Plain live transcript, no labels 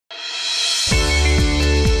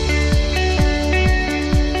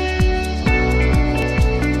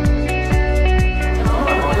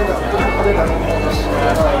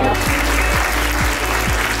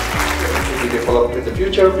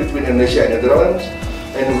future between Indonesia and Netherlands,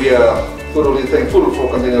 and we are thoroughly thankful for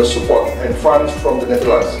continuous support and funds from the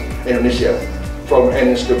Netherlands, Indonesia, from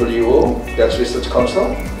NSWO, Dutch Research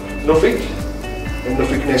Council, Novik, and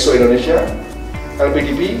Novik Neso Indonesia,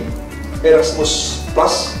 LPDB, Erasmus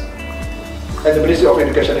Plus, and the Ministry of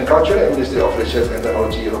Education and Culture and Ministry of Research and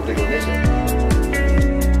Technology of Indonesia.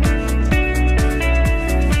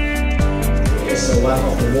 It's one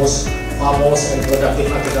of the most famous and productive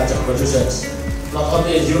agriculture producers, not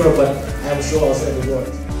only in Europe but I'm sure also in the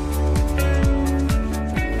world.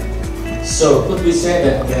 So could we say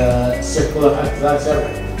that the circular agriculture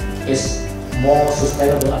is more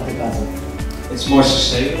sustainable agriculture? It's more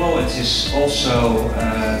sustainable. It is also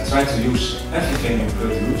try to use everything you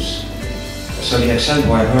produce. So the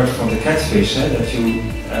example I heard from the catfish, that you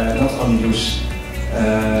not only use,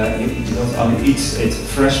 you don't only eat it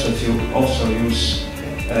fresh, but you also use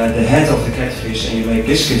the head of the catfish and you make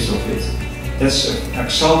biscuits of it. That's an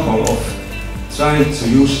example of trying to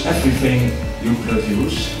use everything you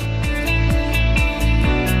produce.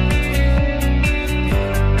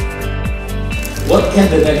 What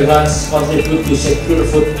can the Netherlands contribute to secure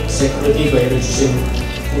food security by reducing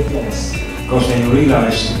food loss? Because when you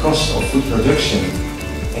realize the cost of food production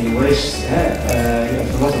and you waste, you have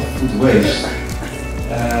a lot of food waste,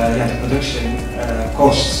 the production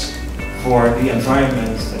costs for the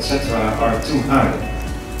environment, etc. are too high.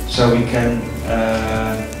 So we can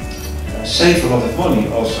save a lot of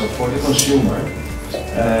money also for the consumer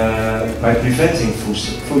by preventing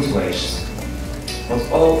food waste. But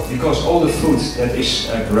because all the food that is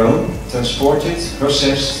grown, transported,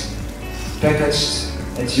 processed, packaged,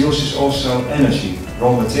 it uses also energy,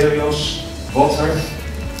 raw materials, water,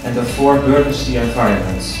 and therefore burdens the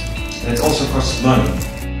environment. And it also costs money.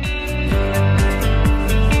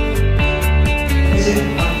 Is it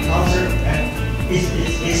agriculture and is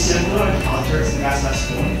circular agriculture the best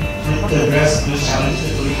one to address those challenges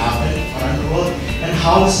that really happen around the world? And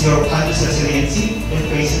how is your country's resiliency in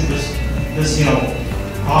facing this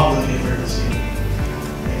problem in this field?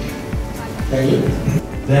 Thank you.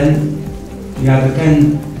 Then there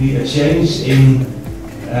can be a change in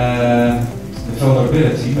the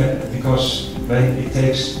vulnerability, because when it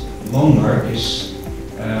takes longer, this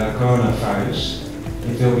coronavirus,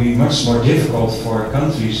 it will be much more difficult for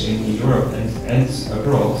countries in Europe and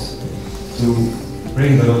abroad to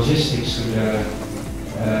bring the logistics to the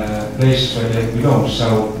places where they belong.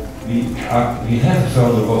 So we have a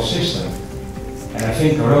vulnerable system. And I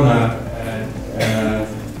think Corona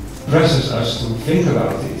presses us to think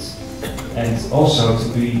about it, and also to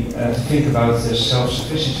think about the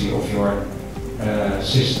self-sufficiency of your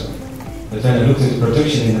system. But when I looked at the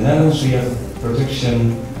production in the Netherlands, we have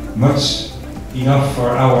production much enough for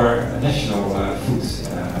our national food.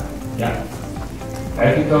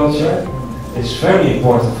 Agriculture is very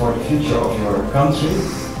important for the future of your country,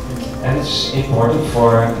 and it's important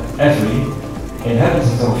for every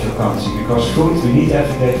inhabitant of your country, because food, we need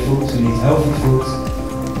everyday food, we need healthy food,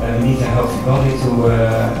 we need a healthy body to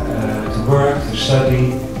work, to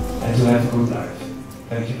study, and to have a good life.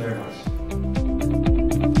 Thank you very much.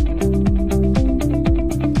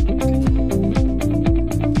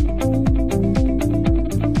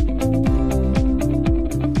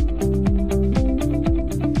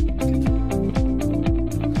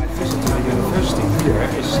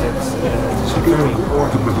 Very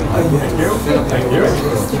important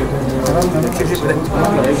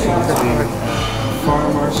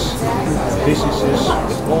farmers, businesses,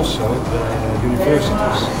 but also the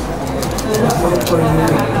universities.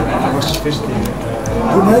 I was visiting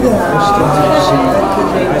university to see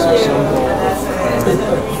a nice example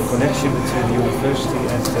of connection between the university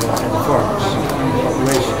and the farmers, the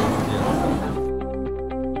population.